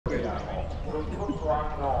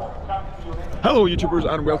Hello YouTubers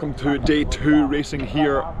and welcome to day 2 racing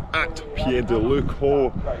here at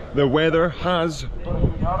Piediluco. The weather has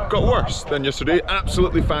got worse than yesterday,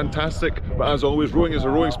 absolutely fantastic, but as always rowing is a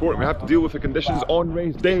rowing sport and we have to deal with the conditions on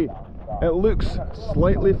race day. It looks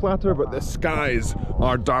slightly flatter but the skies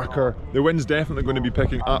are darker. The wind's definitely going to be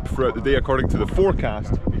picking up throughout the day according to the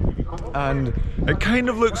forecast. And it kind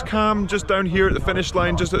of looks calm just down here at the finish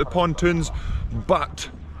line, just at the pontoons, but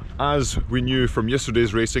as we knew from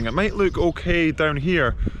yesterday's racing, it might look okay down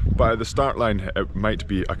here, but at the start line it might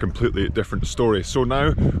be a completely different story. So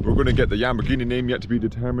now we're going to get the Lamborghini, name yet to be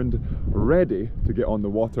determined, ready to get on the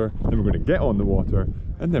water. Then we're going to get on the water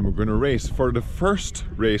and then we're going to race for the first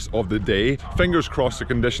race of the day. Fingers crossed the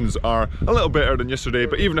conditions are a little better than yesterday,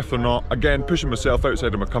 but even if they're not, again pushing myself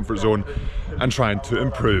outside of my comfort zone and trying to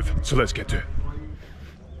improve. So let's get to it.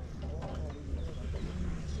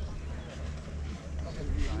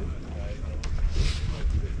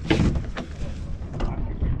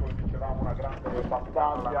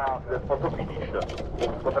 Del fotofinish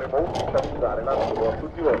potremo ufficializzare l'arrivo a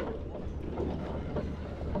tutti voi.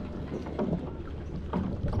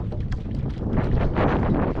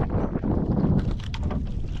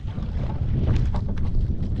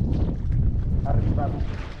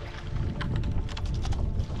 Arriva.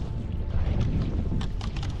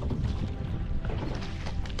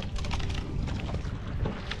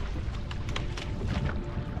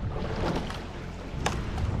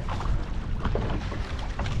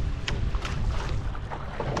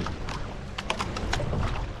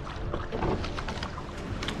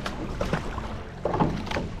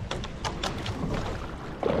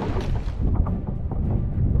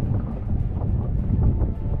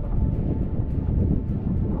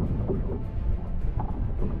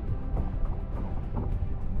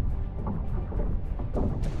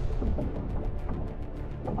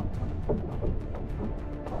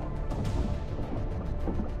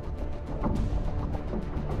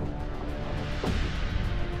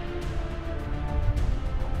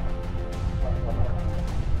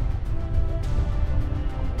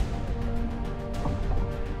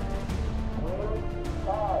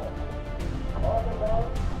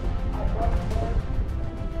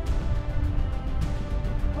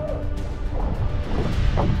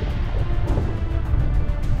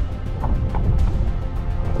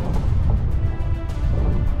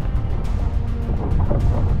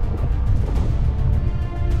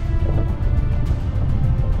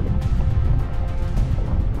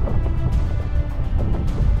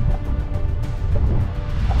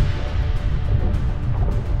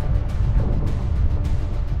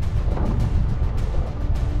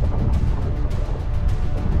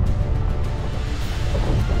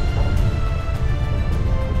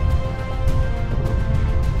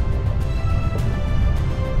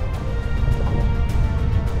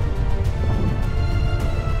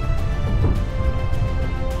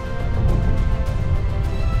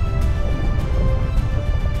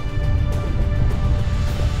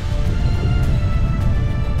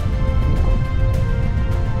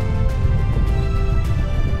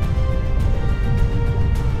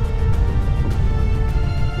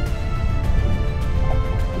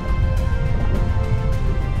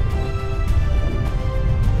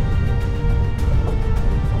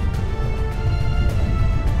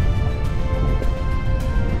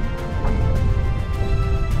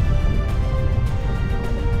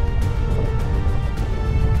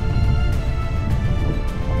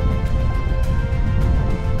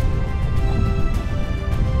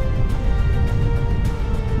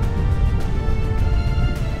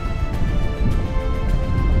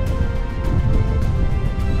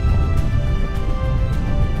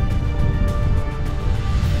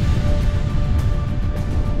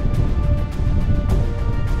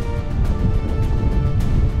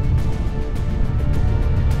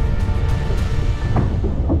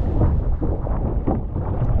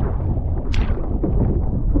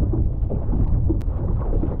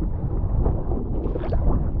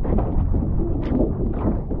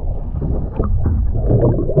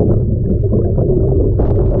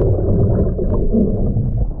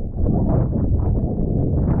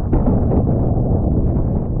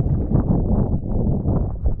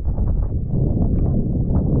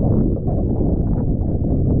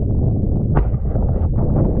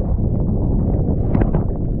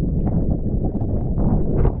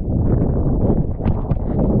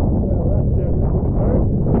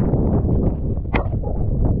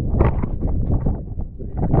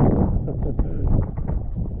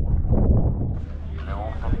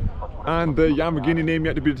 And the Lamborghini, name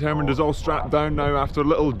yet to be determined, is all strapped down now after a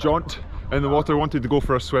little jaunt in the water. Wanted to go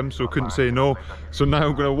for a swim, so couldn't say no. So now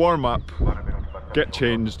I'm going to warm up get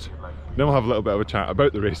changed, then we'll have a little bit of a chat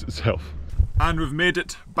about the race itself. And we've made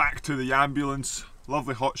it back to the ambulance.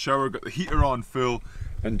 Lovely hot shower, got the heater on full,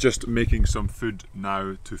 and just making some food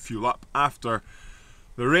now to fuel up after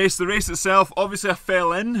the race. The race itself, obviously I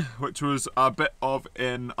fell in, which was a bit of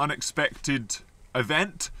an unexpected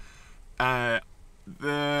event. Prior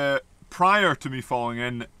to me falling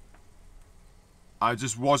in, I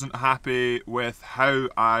just wasn't happy with how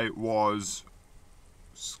I was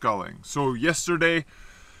sculling. So yesterday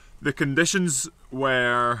the conditions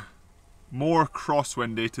were more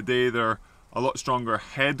crosswindy. Today they're a lot stronger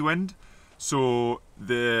headwind, so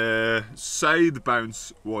the side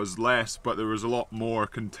bounce was less, but there was a lot more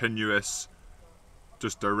continuous,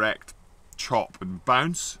 just direct chop and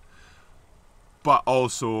bounce. But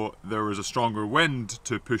also there was a stronger wind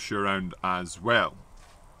to push you around as well.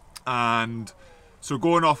 And so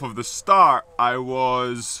going off of the start, I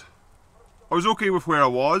was okay with where I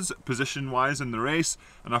was position wise in the race,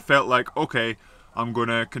 and I felt like, okay, I'm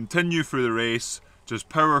gonna continue through the race, just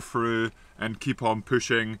power through and keep on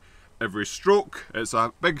pushing every stroke. It's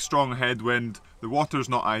a big strong headwind, the water's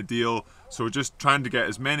not ideal, so just trying to get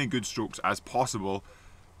as many good strokes as possible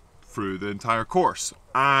through the entire course.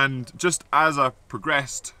 And just as I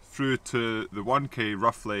progressed through to the 1K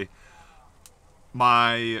roughly,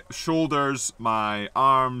 my shoulders, my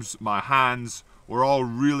arms, my hands were all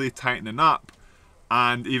really tightening up,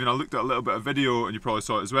 and even I looked at a little bit of video and you probably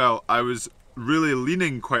saw it as well, I was really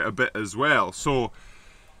leaning quite a bit as well. So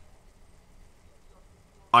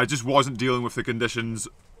I just wasn't dealing with the conditions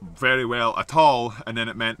very well at all, and then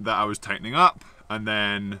it meant that I was tightening up, and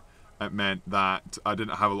then it meant that I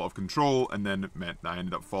didn't have a lot of control, and then it meant that I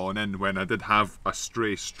ended up falling in when I did have a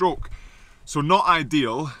stray stroke. So not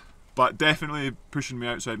ideal, but definitely pushing me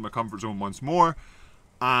outside my comfort zone once more,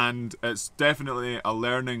 and it's definitely a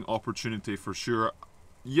learning opportunity for sure.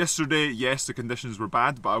 Yesterday, yes, the conditions were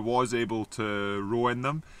bad, but I was able to row in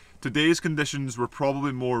them. Today's conditions were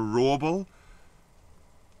probably more rowable,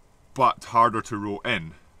 but harder to row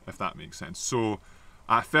in, if that makes sense. So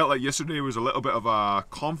I felt like yesterday was a little bit of a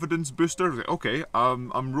confidence booster. I was like, okay,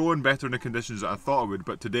 I'm rowing better in the conditions that I thought I would,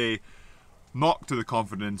 but today knocked to the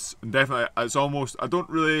confidence, and definitely it's almost, I don't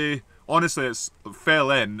really, honestly, it's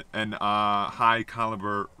fell in a high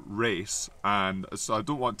caliber race, and so I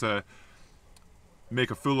don't want to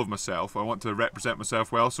make a fool of myself. I want to represent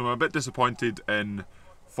myself well, so I'm a bit disappointed in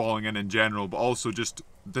falling in general, but also just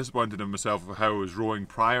disappointed in myself for how I was rowing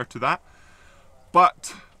prior to that.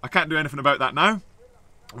 But I can't do anything about that now.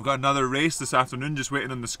 We've got another race this afternoon, just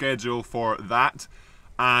waiting on the schedule for that,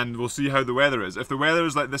 and we'll see how the weather is. If the weather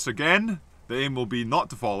is like this again, the aim will be not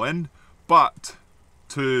to fall in, but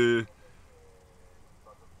to...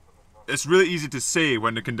 It's really easy to say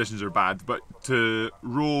when the conditions are bad, but to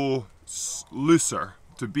row looser,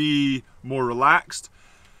 to be more relaxed.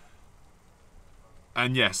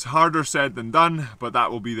 And yes, harder said than done, but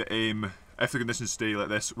that will be the aim if the conditions stay like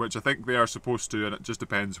this, which I think they are supposed to, and it just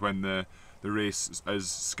depends when the race is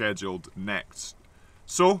scheduled next.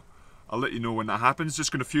 So I'll let you know when that happens.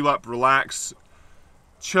 Just going to fuel up, relax,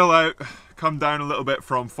 chill out, come down a little bit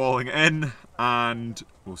from falling in, and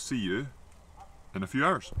we'll see you in a few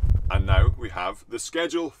hours. And now we have the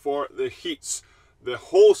schedule for the heats. The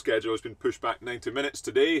whole schedule has been pushed back 90 minutes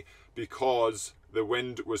today because the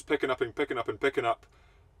wind was picking up and picking up and picking up,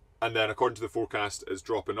 and then according to the forecast it's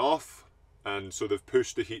dropping off, and so they've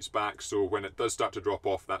pushed the heats back, so when it does start to drop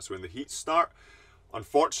off, that's when the heats start.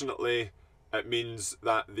 Unfortunately, it means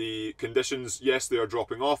that the conditions, yes, they are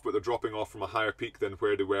dropping off, but they're dropping off from a higher peak than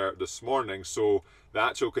where they were this morning, so the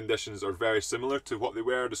actual conditions are very similar to what they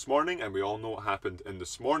were this morning, and we all know what happened in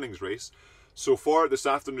this morning's race. So for this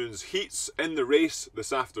afternoon's heats, in the race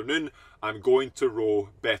this afternoon, I'm going to row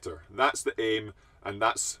better. That's the aim, and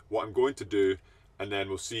that's what I'm going to do, and then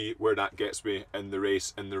we'll see where that gets me in the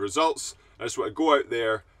race and the results. I just want to go out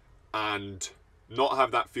there and not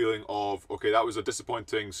have that feeling of, okay, that was a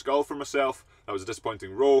disappointing scull for myself, that was a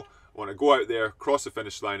disappointing row. I want to go out there, cross the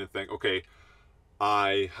finish line and think, okay,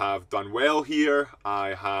 I have done well here,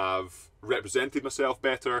 I have represented myself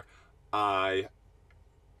better, I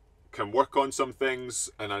can work on some things,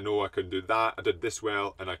 and I know I can do that, I did this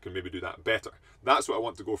well, and I can maybe do that better. That's what I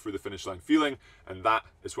want to go through the finish line feeling, and that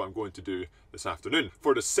is what I'm going to do this afternoon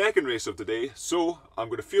for the second race of the day. So I'm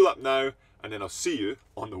going to fuel up now, and then I'll see you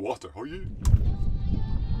on the water. Are you?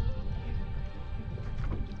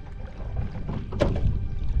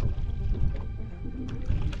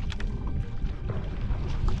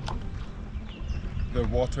 The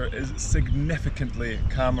water is significantly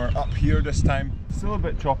calmer up here this time. Still a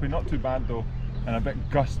bit choppy, not too bad though, and a bit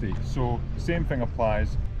gusty. So same thing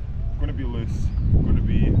applies. Going to be loose, going to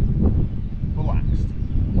be relaxed.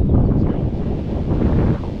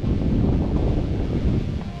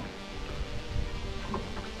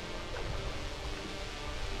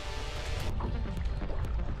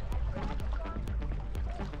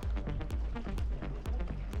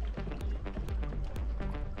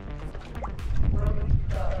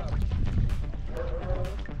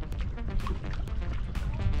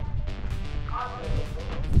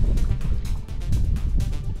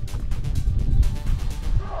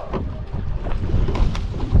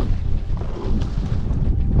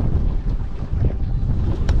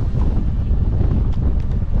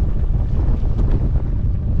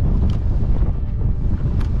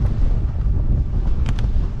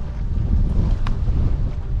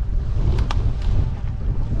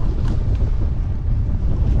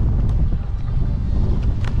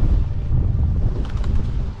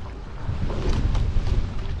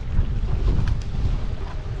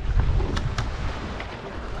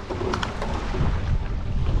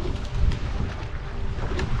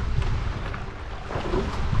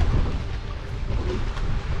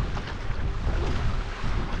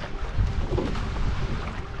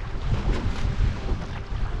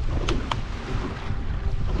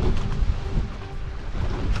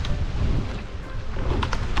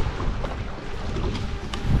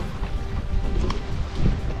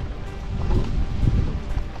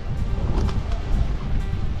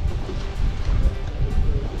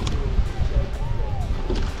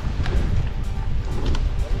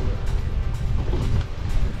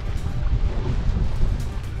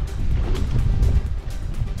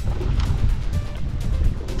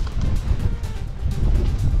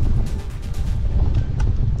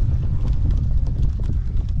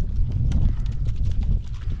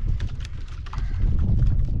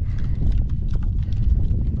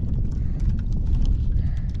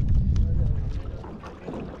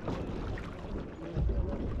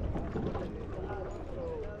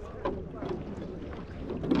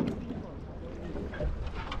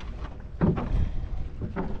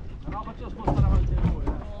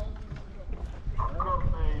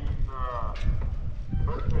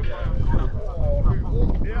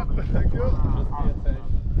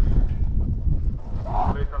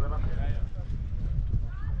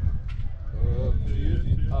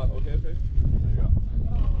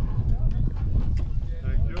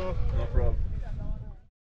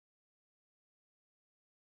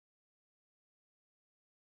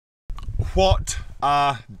 What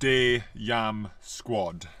a day, Yam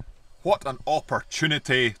Squad. What an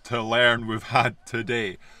opportunity to learn we've had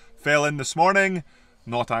today. Fell in this morning,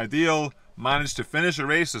 not ideal. Managed to finish a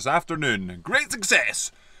race this afternoon. Great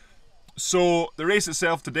success! So the race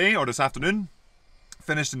itself today, or this afternoon,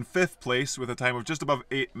 finished in 5th place with a time of just above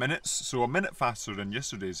 8 minutes, so a minute faster than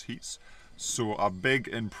yesterday's heats. So a big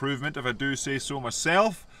improvement if I do say so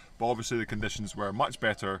myself. But obviously the conditions were much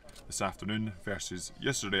better this afternoon versus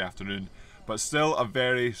yesterday afternoon, but still a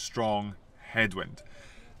very strong headwind.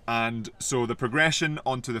 And so the progression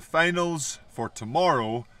onto the finals for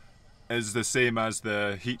tomorrow is the same as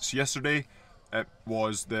the heats yesterday. It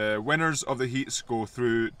was the winners of the heats go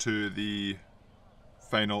through to the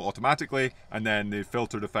final automatically, and then they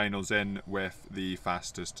filter the finals in with the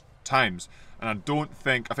fastest times. And I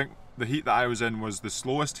think the heat that I was in was the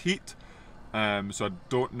slowest heat. So I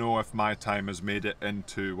don't know if my time has made it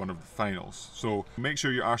into one of the finals. So make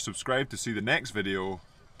sure you are subscribed to see the next video,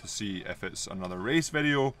 to see if it's another race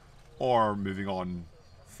video or moving on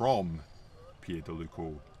from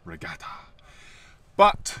Piediluco Regatta.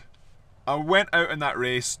 But I went out in that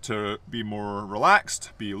race to be more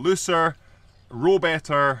relaxed, be looser, row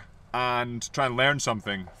better, and try and learn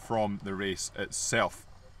something from the race itself.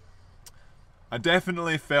 I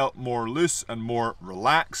definitely felt more loose and more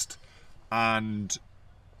relaxed, and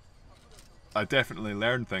I definitely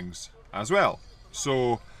learned things as well.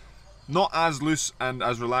 So not as loose and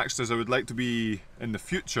as relaxed as I would like to be in the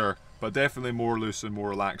future, but definitely more loose and more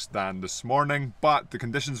relaxed than this morning. But the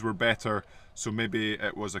conditions were better, so maybe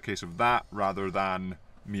it was a case of that rather than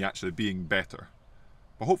me actually being better.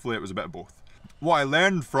 But hopefully it was a bit of both. What I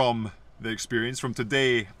learned from the experience, from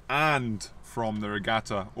today and from the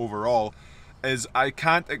regatta overall, is I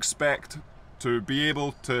can't expect to be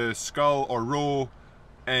able to scull or row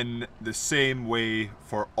in the same way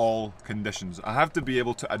for all conditions. I have to be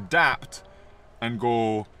able to adapt and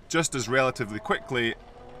go just as relatively quickly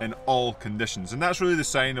in all conditions. And that's really the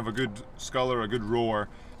sign of a good sculler, a good rower,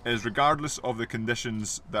 is regardless of the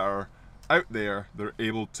conditions that are out there, they're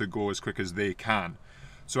able to go as quick as they can.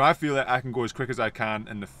 So I feel that I can go as quick as I can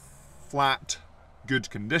in the flat,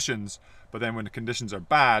 good conditions, but then when the conditions are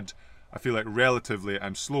bad, I feel like relatively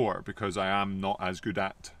I'm slower because I am not as good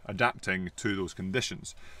at adapting to those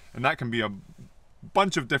conditions. And that can be a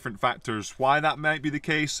bunch of different factors why that might be the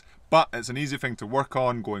case, but it's an easy thing to work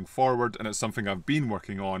on going forward, and it's something I've been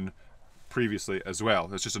working on previously as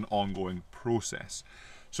well. It's just an ongoing process.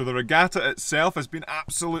 So the regatta itself has been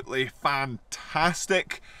absolutely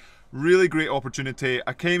fantastic. Really great opportunity.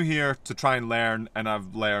 I came here to try and learn, and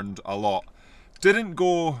I've learned a lot. Didn't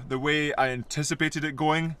go the way I anticipated it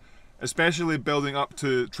going, especially building up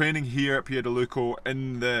to training here at Piediluco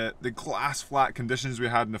in the glass flat conditions we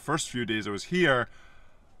had in the first few days I was here.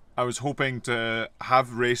 I was hoping to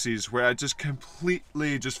have races where I just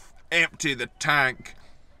completely just empty the tank,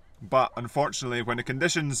 but unfortunately when the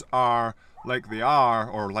conditions are like they are,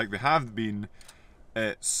 or like they have been,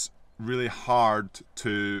 it's really hard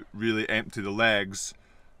to really empty the legs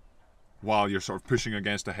while you're sort of pushing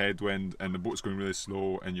against a headwind and the boat's going really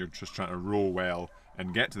slow and you're just trying to row well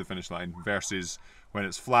and get to the finish line, versus when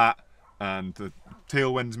it's flat and the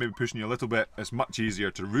tailwind's maybe pushing you a little bit. It's much easier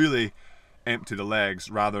to really empty the legs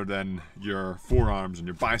rather than your forearms and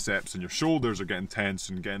your biceps and your shoulders are getting tense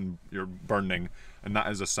and you're burning, and that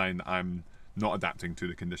is a sign that I'm not adapting to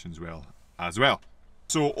the conditions well as well.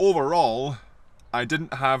 So overall, I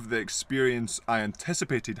didn't have the experience I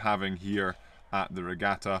anticipated having here at the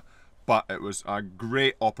regatta, but it was a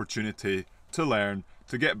great opportunity to learn,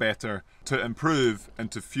 to get better, to improve,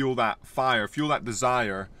 and to fuel that fire, fuel that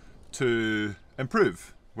desire to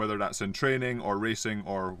improve, whether that's in training or racing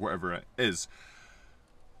or whatever it is.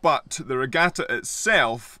 But the regatta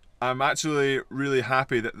itself, I'm actually really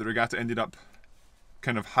happy that the regatta ended up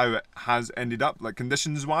kind of how it has ended up, like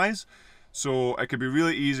conditions wise. So it could be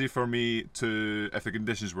really easy for me to, if the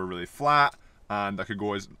conditions were really flat and I could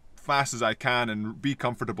go as fast as I can and be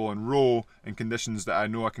comfortable and row in conditions that I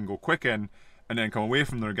know I can go quick in, and then come away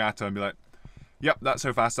from the regatta and be like, yep, that's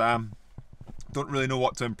how fast I am. Don't really know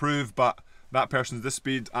what to improve, but that person's this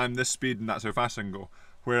speed, I'm this speed, and that's how fast I can go.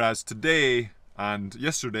 Whereas today and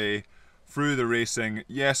yesterday through the racing,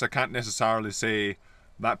 yes, I can't necessarily say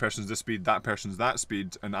that person's this speed, that person's that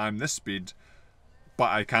speed, and I'm this speed, but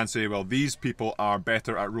I can say, well, these people are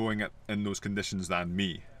better at rowing it in those conditions than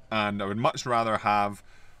me. And I would much rather have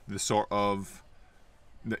the sort of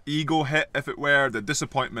the ego hit, if it were, the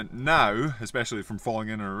disappointment now, especially from falling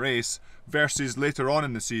in a race, versus later on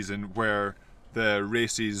in the season where the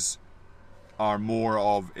races are more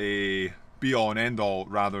of a be-all and end-all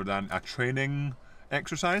rather than a training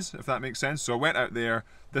exercise, if that makes sense. So I went out there,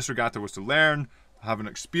 this regatta was to learn, have an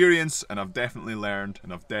experience, and I've definitely learned,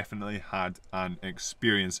 and I've definitely had an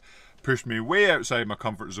experience. Pushed me way outside my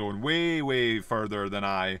comfort zone, way further than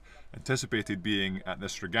I anticipated being at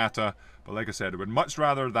this regatta. But like I said, I would much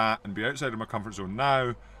rather that and be outside of my comfort zone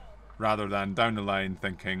now rather than down the line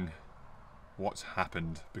thinking, what's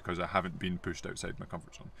happened, because I haven't been pushed outside my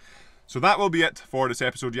comfort zone. So that will be it for this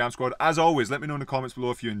episode, Yam Squad. As always, let me know in the comments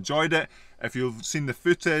below if you enjoyed it, if you've seen the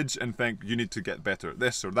footage and think you need to get better at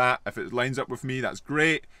this or that. If it lines up with me, that's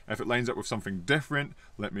great. If it lines up with something different,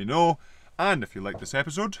 let me know. And if you like this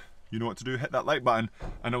episode, you know what to do, hit that like button,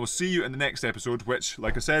 and I will see you in the next episode, which,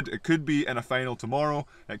 like I said, it could be in a final tomorrow,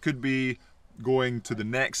 it could be going to the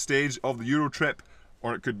next stage of the Euro trip,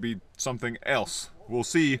 or it could be something else. We'll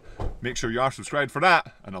see. Make sure you are subscribed for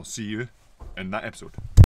that, and I'll see you in that episode.